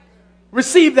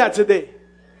 Receive that today.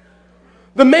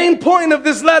 The main point of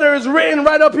this letter is written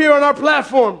right up here on our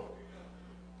platform.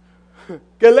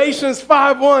 Galatians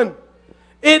 5:1.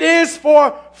 It is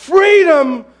for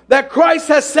freedom that Christ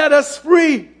has set us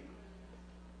free.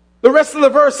 The rest of the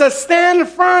verse says, stand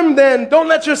firm then. Don't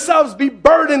let yourselves be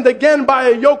burdened again by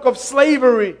a yoke of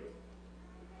slavery.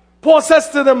 Paul says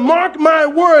to them, mark my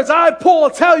words. I, Paul,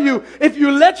 tell you, if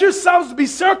you let yourselves be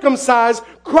circumcised,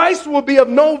 Christ will be of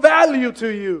no value to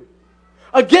you.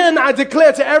 Again, I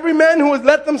declare to every man who has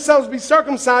let themselves be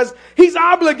circumcised, he's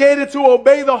obligated to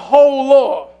obey the whole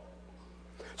law.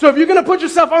 So if you're going to put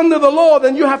yourself under the law,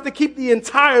 then you have to keep the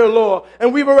entire law.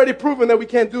 And we've already proven that we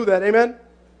can't do that. Amen?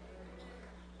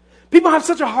 People have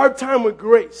such a hard time with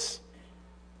grace.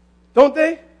 Don't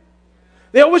they?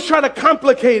 They always try to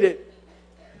complicate it.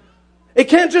 It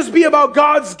can't just be about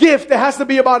God's gift. It has to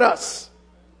be about us.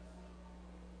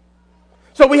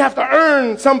 So we have to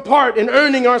earn some part in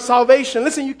earning our salvation.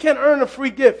 Listen, you can't earn a free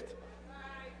gift.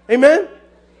 Amen?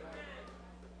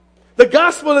 The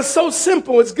gospel is so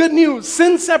simple. It's good news.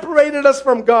 Sin separated us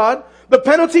from God. The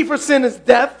penalty for sin is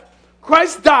death.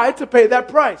 Christ died to pay that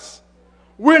price.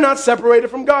 We're not separated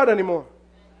from God anymore.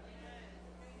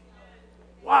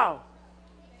 Wow.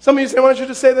 Some of you say, why don't you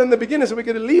just say that in the beginning so we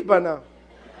could leave by now?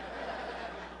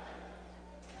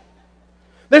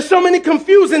 There's so many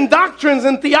confusing doctrines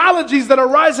and theologies that are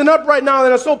rising up right now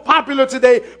that are so popular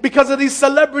today because of these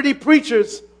celebrity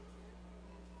preachers.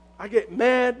 I get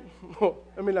mad. Oh,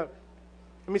 let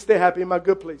me stay happy in my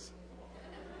good place.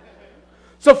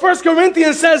 So 1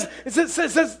 Corinthians says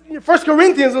 1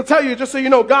 Corinthians will tell you, just so you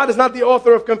know, God is not the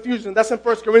author of confusion. That's in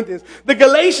 1 Corinthians. The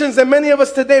Galatians and many of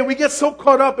us today, we get so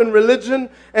caught up in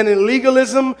religion and in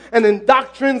legalism and in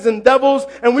doctrines and devils,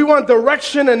 and we want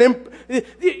direction and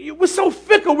we're so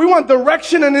fickle. We want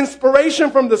direction and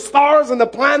inspiration from the stars and the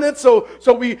planets, so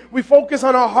we focus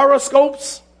on our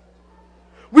horoscopes.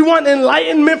 We want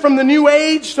enlightenment from the new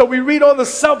age, so we read all the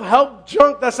self-help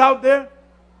junk that's out there.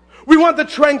 We want the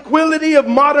tranquility of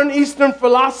modern Eastern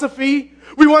philosophy.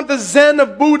 We want the Zen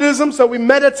of Buddhism, so we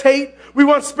meditate. We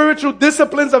want spiritual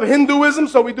disciplines of Hinduism,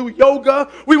 so we do yoga.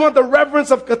 We want the reverence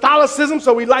of Catholicism,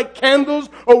 so we light candles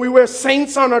or we wear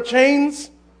saints on our chains.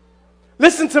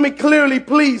 Listen to me clearly,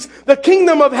 please. The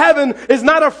kingdom of heaven is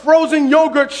not a frozen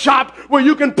yogurt shop where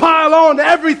you can pile on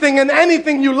everything and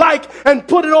anything you like and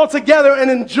put it all together and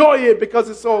enjoy it because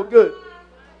it's all good.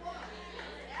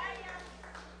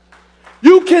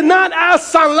 You cannot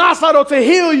ask San Lázaro to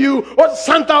heal you or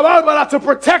Santa Bárbara to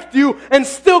protect you and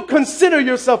still consider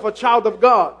yourself a child of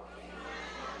God.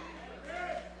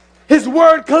 His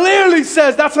word clearly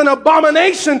says that's an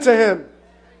abomination to him.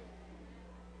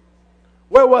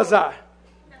 Where was I?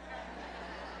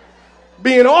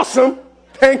 Being awesome.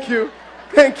 Thank you.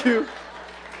 Thank you.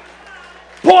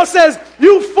 Paul says,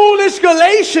 you foolish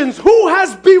Galatians, who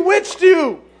has bewitched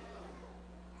you?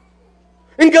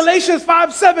 In Galatians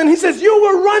 5:7, he says, you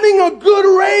were running a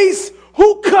good race.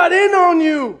 Who cut in on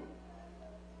you?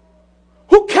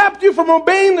 Who kept you from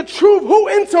obeying the truth? Who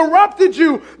interrupted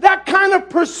you? That kind of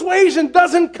persuasion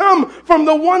doesn't come from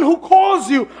the one who calls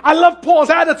you. I love Paul's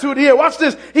attitude here. Watch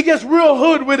this. He gets real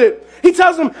hood with it. He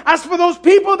tells them, as for those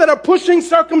people that are pushing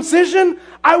circumcision,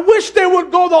 I wish they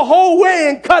would go the whole way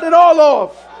and cut it all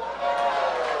off.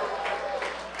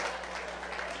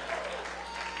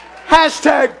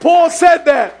 Hashtag Paul said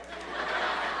that.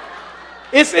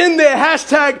 It's in there.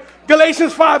 Hashtag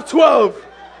Galatians 5:12.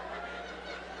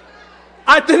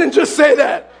 I didn't just say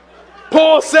that.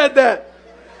 Paul said that.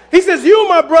 He says, you,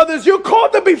 my brothers, you're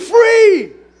called to be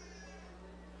free.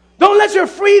 Don't let your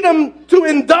freedom to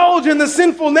indulge in the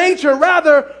sinful nature.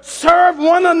 Rather, serve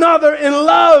one another in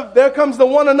love. There comes the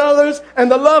one another's and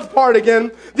the love part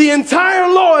again. The entire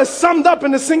law is summed up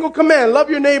in a single command.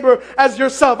 Love your neighbor as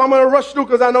yourself. I'm going to rush through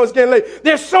because I know it's getting late.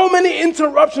 There's so many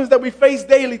interruptions that we face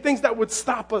daily. Things that would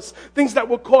stop us. Things that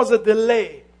would cause a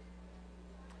delay.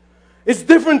 It's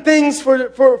different things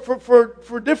for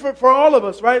all of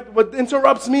us, right? What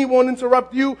interrupts me won't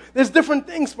interrupt you. There's different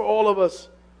things for all of us.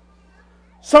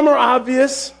 Some are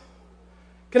obvious.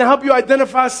 Can I help you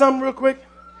identify some real quick?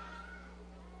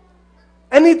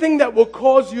 Anything that will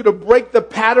cause you to break the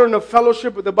pattern of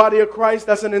fellowship with the body of Christ,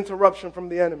 that's an interruption from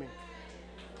the enemy.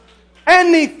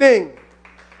 Anything.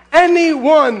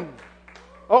 Anyone.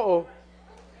 Uh-oh.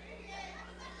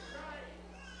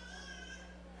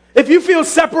 If you feel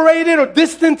separated or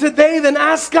distant today, then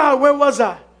ask God, where was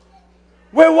I?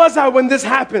 Where was I when this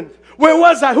happened? Where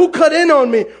was I? Who cut in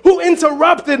on me? Who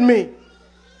interrupted me?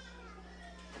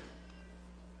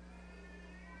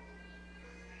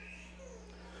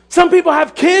 Some people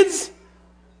have kids.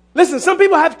 Listen, some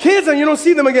people have kids and you don't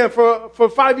see them again for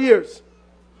 5 years.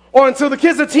 Or until the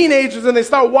kids are teenagers and they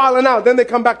start wilding out. Then they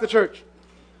come back to church.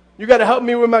 You got to help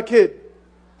me with my kid.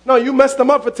 No, you messed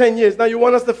them up for 10 years. Now you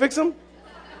want us to fix them?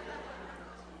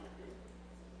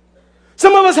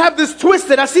 Some of us have this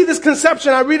twisted. I see this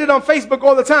conception. I read it on Facebook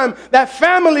all the time. That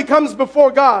family comes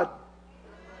before God.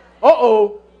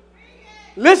 Uh-oh.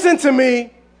 Listen to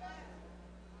me.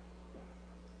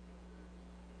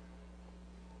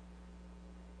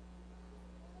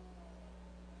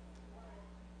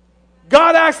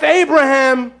 God asked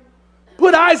Abraham,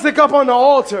 put Isaac up on the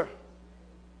altar.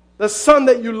 The son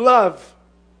that you love.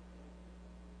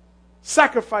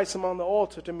 Sacrifice him on the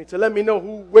altar to me to let me know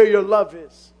where your love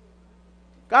is.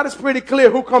 God is pretty clear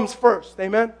who comes first.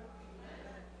 Amen?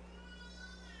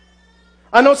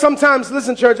 I know sometimes,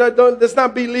 listen church, let's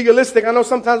not be legalistic. I know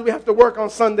sometimes we have to work on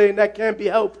Sunday and that can't be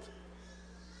helped.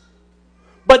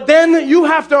 But then you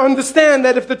have to understand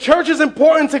that if the church is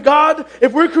important to God,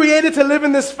 if we're created to live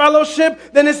in this fellowship,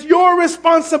 then it's your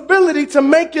responsibility to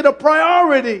make it a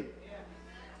priority.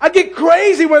 I get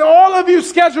crazy when all of you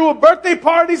schedule birthday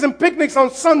parties and picnics on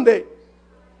Sunday.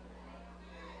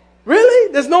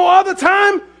 Really? There's no other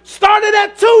time? Start it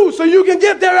at 2 so you can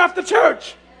get there after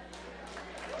church.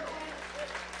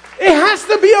 It has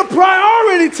to be a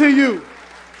priority to you.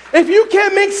 If you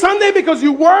can't make Sunday because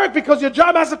you work, because your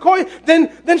job has to call you,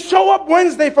 then show up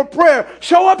Wednesday for prayer.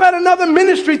 Show up at another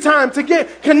ministry time to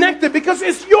get connected because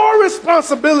it's your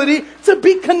responsibility to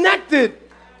be connected.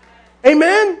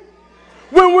 Amen?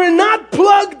 When we're not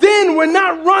plugged in, we're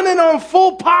not running on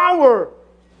full power.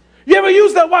 You ever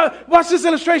use that? Watch this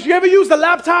illustration. You ever use the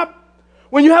laptop?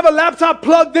 When you have a laptop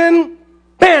plugged in,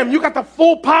 bam, you got the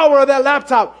full power of that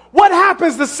laptop. What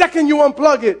happens the second you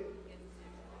unplug it?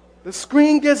 The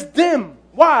screen gets dim.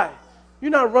 Why?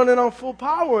 You're not running on full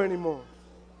power anymore.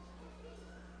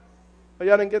 Oh,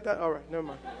 y'all didn't get that? All right, never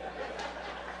mind.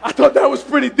 I thought that was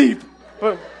pretty deep,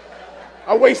 but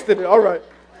I wasted it. All right.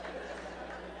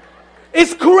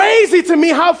 It's crazy to me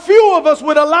how few of us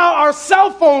would allow our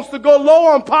cell phones to go low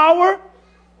on power,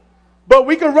 but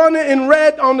we can run it in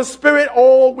red on the Spirit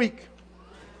all week.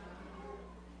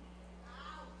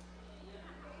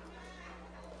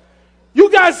 You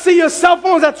guys see your cell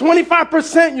phones at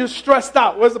 25%, you're stressed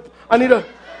out. I need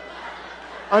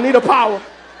a power.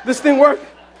 This thing work?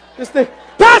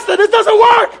 Pastor, this doesn't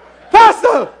work.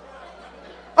 Pastor,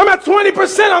 I'm at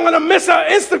 20%. I'm going to miss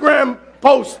an Instagram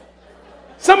post.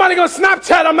 Somebody going to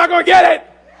Snapchat. I'm not going to get it.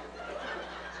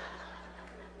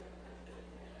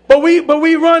 But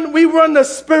we run, the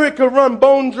spirit could run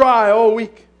bone dry all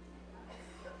week.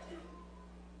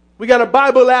 We got a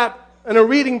Bible app and a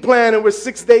reading plan, and we're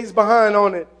 6 days behind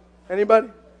on it. Anybody?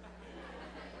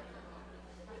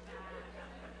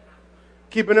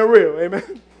 Keeping it real,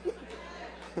 amen?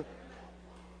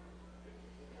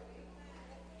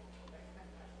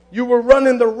 You were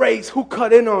running the race. Who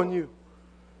cut in on you?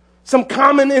 Some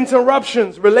common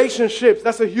interruptions, relationships.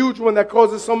 That's a huge one that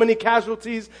causes so many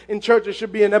casualties in church. It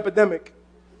should be an epidemic.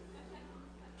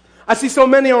 I see so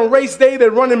many on race day.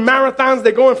 They're running marathons.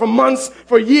 They're going for months,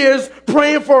 for years,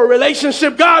 praying for a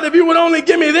relationship. God, if you would only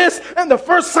give me this. And the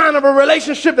first sign of a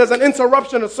relationship, there's an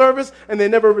interruption of service, and they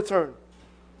never return.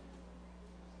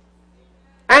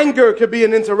 Anger could be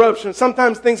an interruption.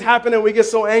 Sometimes things happen and we get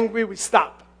so angry we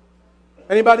stop.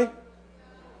 Anybody?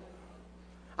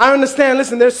 I understand,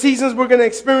 listen, there's seasons we're going to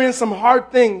experience some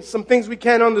hard things, some things we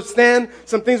can't understand,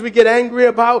 some things we get angry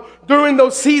about. During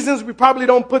those seasons, we probably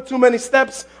don't put too many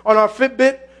steps on our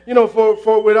Fitbit,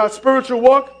 for with our spiritual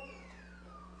walk.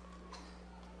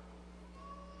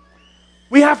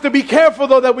 We have to be careful,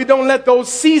 though, that we don't let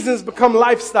those seasons become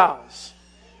lifestyles.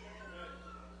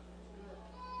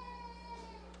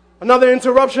 Another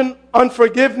interruption,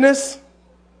 unforgiveness.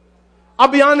 I'll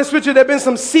be honest with you, there have been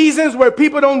some seasons where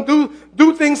people don't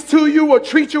do things to you or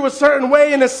treat you a certain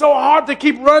way, and it's so hard to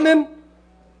keep running.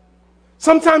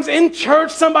 Sometimes in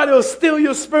church, somebody will steal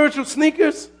your spiritual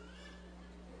sneakers.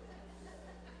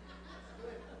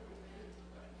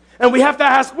 And we have to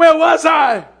ask, where was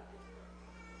I?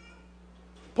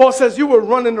 Paul says, you were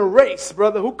running a race,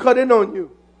 brother. Who cut in on you?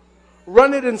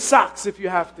 Run it in socks if you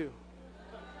have to.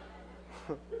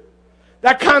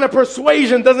 That kind of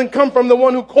persuasion doesn't come from the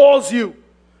one who calls you.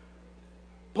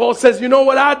 Paul says, you know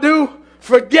what I do?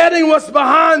 Forgetting what's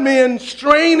behind me and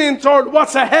straining toward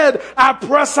what's ahead, I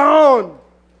press on.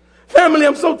 Family,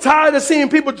 I'm so tired of seeing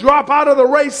people drop out of the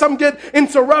race. Some get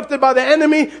interrupted by the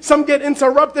enemy. Some get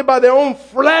interrupted by their own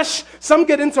flesh. Some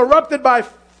get interrupted by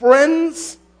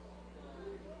friends.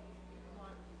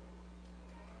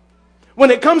 When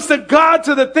it comes to God,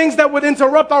 to the things that would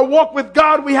interrupt our walk with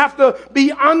God, we have to be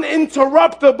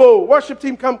uninterruptible. Worship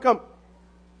team, come.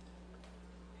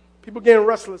 People getting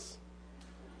restless.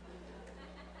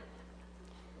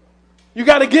 You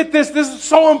got to get this. This is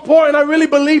so important. I really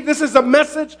believe this is a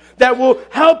message that will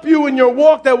help you in your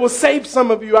walk, that will save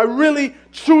some of you. I really,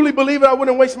 truly believe it. I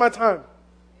wouldn't waste my time.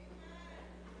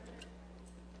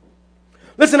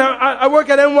 Listen, I work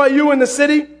at NYU in the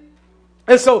city.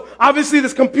 And so, obviously,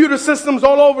 there's computer systems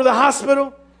all over the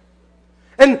hospital.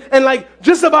 And like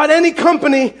just about any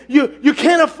company, you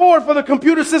can't afford for the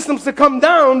computer systems to come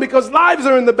down because lives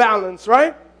are in the balance,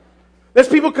 right? There's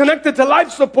people connected to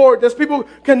life support. There's people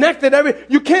connected.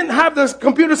 You can't have those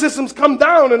computer systems come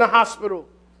down in a hospital.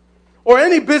 Or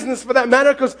any business for that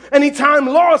matter, because any time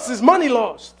lost is money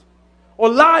lost. Or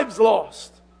lives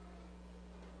lost.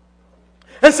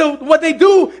 And so what they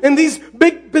do in these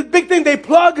big things, they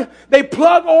plug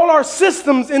all our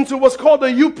systems into what's called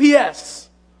a UPS.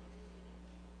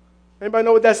 Anybody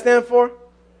know what that stands for?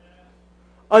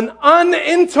 An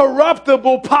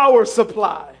uninterruptible power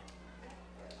supply.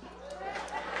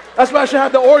 That's why I should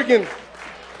have the organ.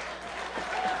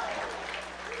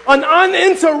 An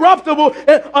uninterruptible.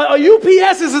 A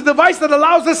UPS is a device that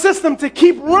allows the system to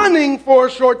keep running for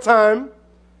a short time,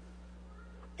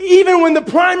 even when the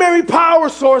primary power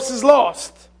source is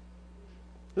lost.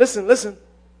 Listen.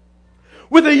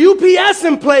 With a UPS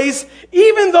in place,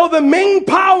 even though the main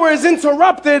power is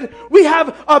interrupted, we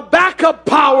have a backup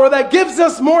power that gives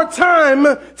us more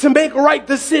time to make right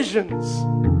decisions.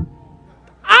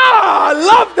 I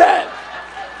love that.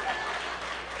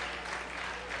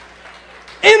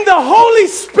 In the Holy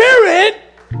Spirit,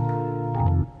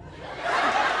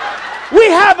 we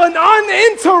have an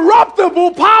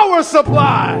uninterruptible power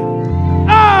supply.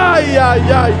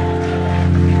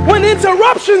 When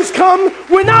interruptions come,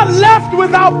 we're not left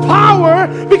without power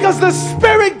because the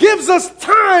Spirit gives us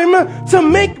time to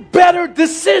make better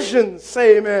decisions.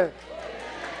 Say amen.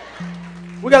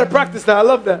 We got to practice that. I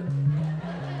love that.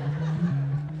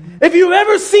 If you've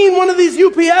ever seen one of these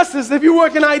UPSs, if you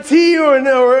work in IT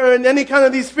or in any kind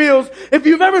of these fields, if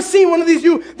you've ever seen one of these,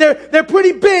 they're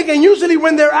pretty big, and usually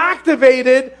when they're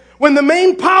activated, when the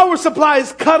main power supply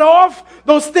is cut off,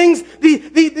 those things,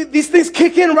 these things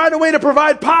kick in right away to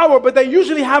provide power, but they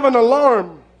usually have an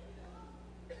alarm.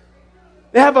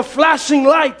 They have a flashing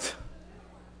light.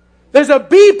 There's a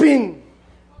beeping.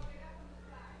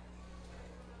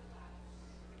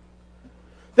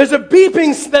 There's a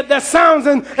beeping that sounds,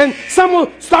 and some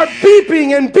will start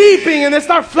beeping and beeping, and they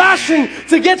start flashing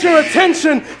to get your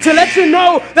attention, to let you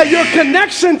know that your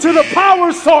connection to the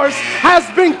power source has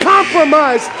been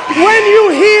compromised. When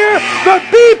you hear the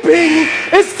beeping,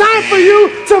 it's time for you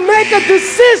to make a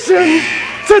decision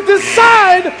to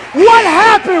decide what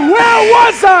happened. Where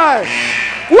was I?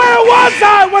 Where was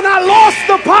I when I lost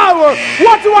the power?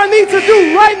 What do I need to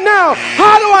do right now?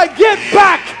 How do I get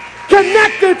back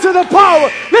connected to the power?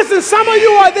 Listen, some of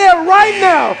you are there right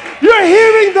now. You're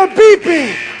hearing the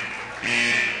beeping.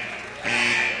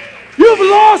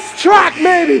 You've lost track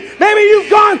maybe. Maybe you've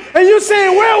gone and you're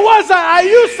saying, where was I? I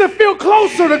used to feel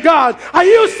closer to God. I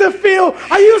used to feel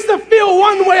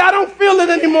one way. I don't feel it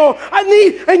anymore.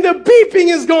 And the beeping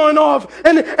is going off.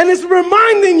 And it's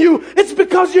reminding you, it's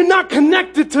because you're not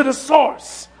connected to the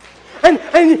source. And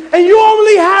you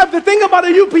only have, the thing about a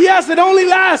UPS, it only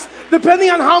lasts, depending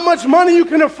on how much money you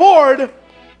can afford.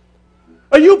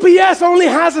 A UPS only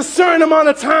has a certain amount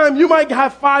of time. You might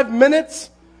have 5 minutes.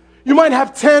 You might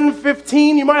have 10,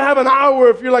 15. You might have an hour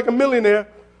if you're like a millionaire.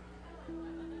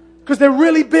 Because they're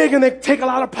really big and they take a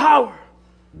lot of power.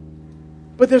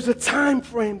 But there's a time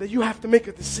frame that you have to make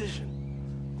a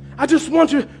decision. I just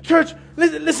want you, church,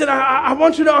 listen, I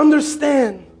want you to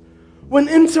understand. When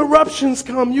interruptions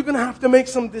come, you're going to have to make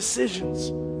some decisions.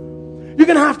 You're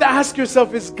going to have to ask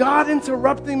yourself, is God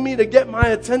interrupting me to get my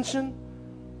attention?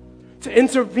 To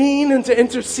intervene and to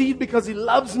intercede because He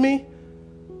loves me?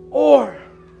 Or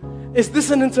is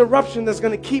this an interruption that's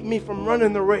going to keep me from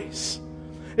running the race?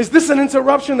 Is this an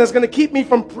interruption that's going to keep me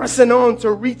from pressing on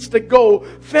to reach the goal?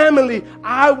 Family,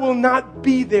 I will not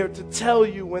be there to tell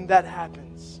you when that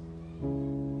happens.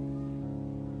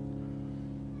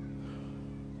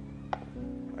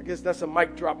 I guess that's a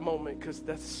mic drop moment because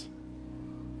that's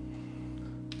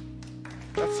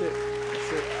it.